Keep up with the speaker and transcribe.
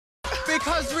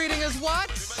Because reading is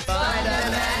what?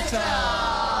 Fundamental.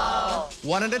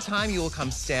 One at a time, you will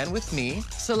come stand with me,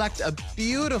 select a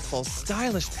beautiful,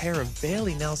 stylish pair of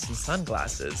Bailey Nelson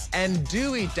sunglasses, and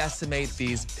Dewey decimate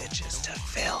these bitches to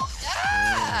filth.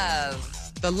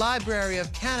 Yes. The Library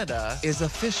of Canada is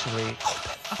officially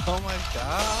open. Oh my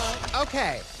God.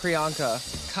 Okay, Priyanka,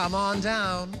 come on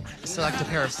down. Select a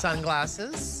pair of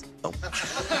sunglasses. Oh.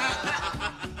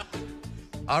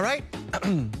 All right,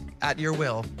 at your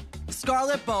will.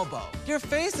 Scarlett Bobo, your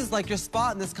face is like your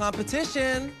spot in this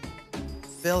competition.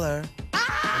 Filler.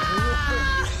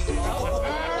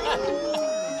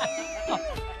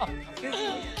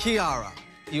 Kiara,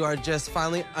 you are just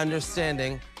finally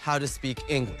understanding how to speak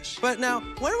English. But now,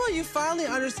 when will you finally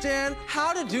understand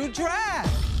how to do drag?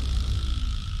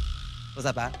 Was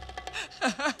that bad?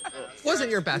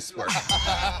 Wasn't your best work.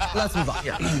 Let's move on.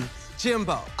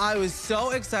 Jimbo, I was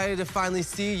so excited to finally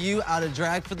see you out of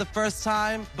drag for the first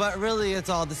time, but really it's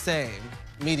all the same.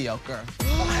 Mediocre.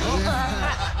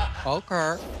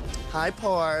 Okay. Hi,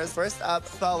 Pores. First up,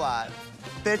 Boa.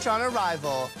 Bitch on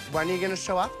arrival. When are you gonna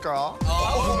show up, girl?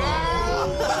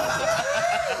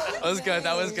 That was good,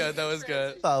 that was good, that was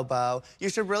good. Bobo. You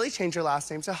should really change your last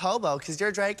name to Hobo, because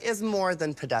your drag is more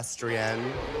than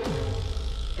pedestrian.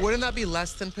 Wouldn't that be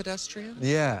less than pedestrian?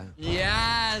 Yeah.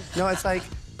 Yes. No, it's like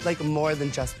more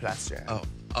than just pedestrian. Oh.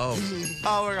 Oh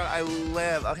my God, I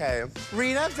live. Okay.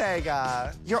 Rita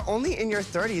Vega. You're only in your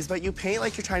 30s, but you paint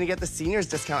like you're trying to get the seniors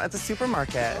discount at the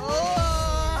supermarket.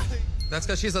 That's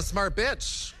because she's a smart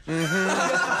bitch.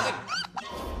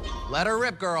 Let her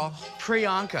rip, girl.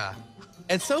 Priyanka.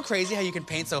 It's so crazy how you can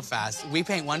paint so fast. We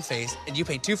paint one face, and you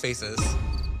paint two faces.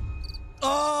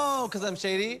 Oh, because I'm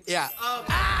shady? Yeah.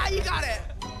 Ah, you got it!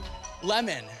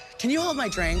 Lemon, can you hold my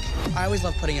drink? I always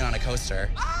love putting it on a coaster.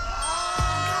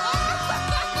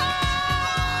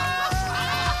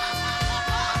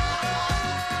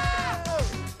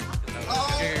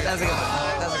 That's a good one.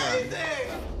 That's a good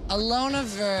one. Alona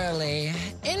Verley.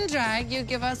 In drag, you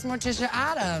give us Morticia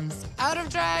Adams. Out of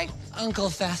drag, Uncle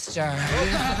Fester.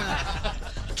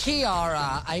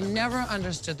 Kiara, I never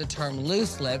understood the term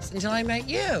loose lips until I met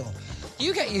you.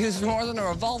 You get used more than a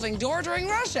revolving door during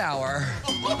rush hour.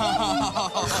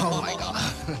 Oh my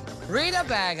God. Rita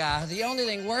Baga, the only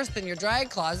thing worse than your drag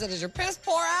closet is your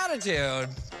piss-poor attitude.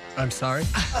 I'm sorry?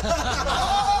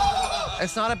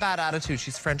 It's not a bad attitude.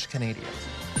 She's French-Canadian.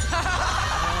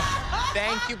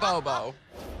 Thank you, Bobo.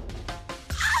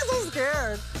 I'm so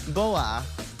scared. Boa,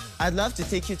 I'd love to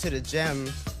take you to the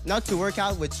gym, not to work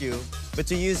out with you, but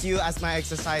to use you as my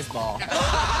exercise ball.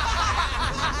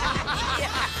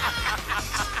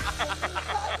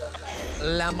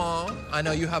 Lemon, I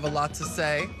know you have a lot to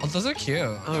say. Oh, those are cute.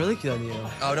 Oh, really cute on you.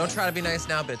 Oh, don't try to be nice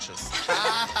now, bitches.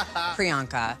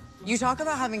 Priyanka, you talk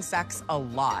about having sex a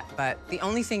lot, but the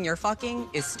only thing you're fucking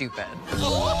is stupid.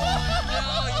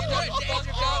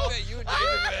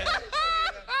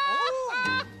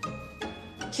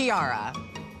 Kiara,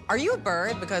 are you a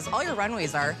bird? Because all your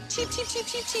runways are cheap, cheap, cheap,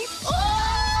 cheap, cheap.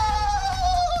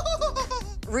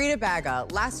 Rita Baga,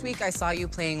 last week I saw you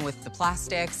playing with the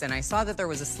plastics, and I saw that there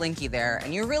was a slinky there,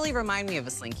 and you really remind me of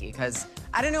a slinky, because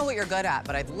I don't know what you're good at,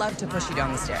 but I'd love to push you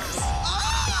down the stairs.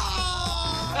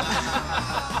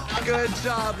 Good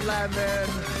job, Lemon.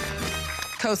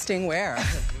 Coasting where?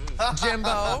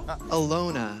 Jimbo.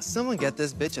 Alona, someone get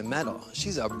this bitch a medal.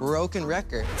 She's a broken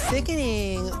record.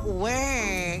 Sickening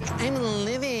work. I'm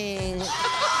living.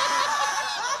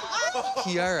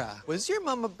 Kiara, was your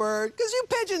mom a bird? Because you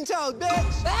pigeon-toed,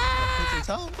 bitch!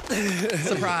 Pigeon-toed?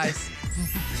 Surprise.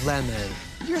 Lemon,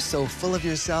 you're so full of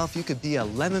yourself, you could be a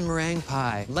lemon meringue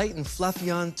pie, light and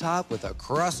fluffy on top with a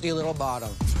crusty little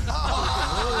bottom.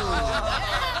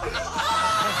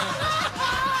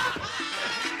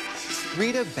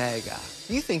 Rita Baga,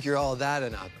 you think you're all that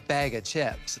in a bag of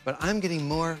chips, but I'm getting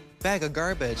more bag of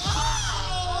garbage.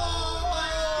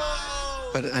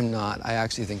 But I'm not. I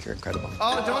actually think you're incredible.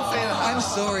 Oh, don't say that. I'm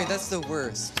sorry, that's the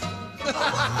worst.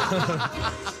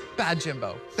 Bad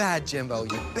Jimbo. Bad, Jimbo,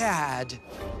 you're bad.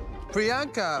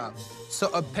 Priyanka, so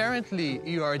apparently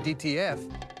you are DTF,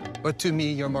 but to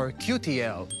me you're more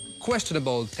QTL,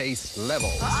 questionable taste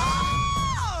level.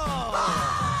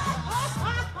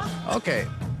 Okay,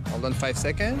 hold on 5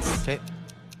 seconds.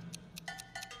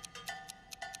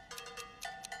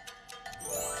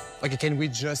 Okay, can we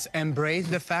just embrace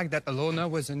the fact that Alona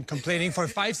wasn't complaining for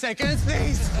 5 seconds,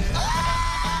 please?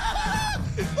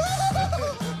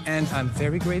 And I'm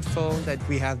very grateful that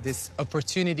we have this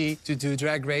opportunity to do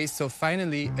Drag Race, so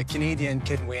finally a Canadian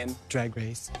can win Drag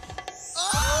Race.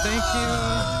 Thank you.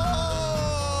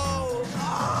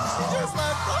 She just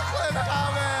let Brooklyn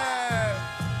have it.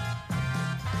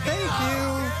 Thank you.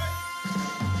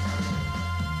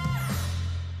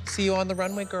 See you on the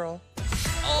runway, girl.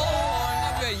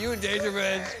 Oh, I bet you in danger,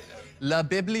 man. La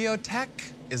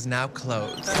Bibliothèque is now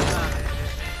closed.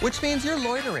 Which means you're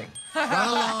loitering. Run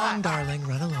along, darling,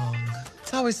 run along.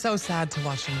 It's always so sad to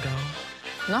watch him go.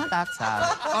 Not that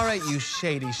sad. All right, you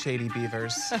shady, shady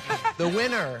beavers. The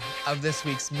winner of this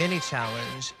week's mini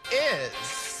challenge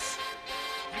is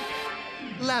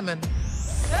Lemon.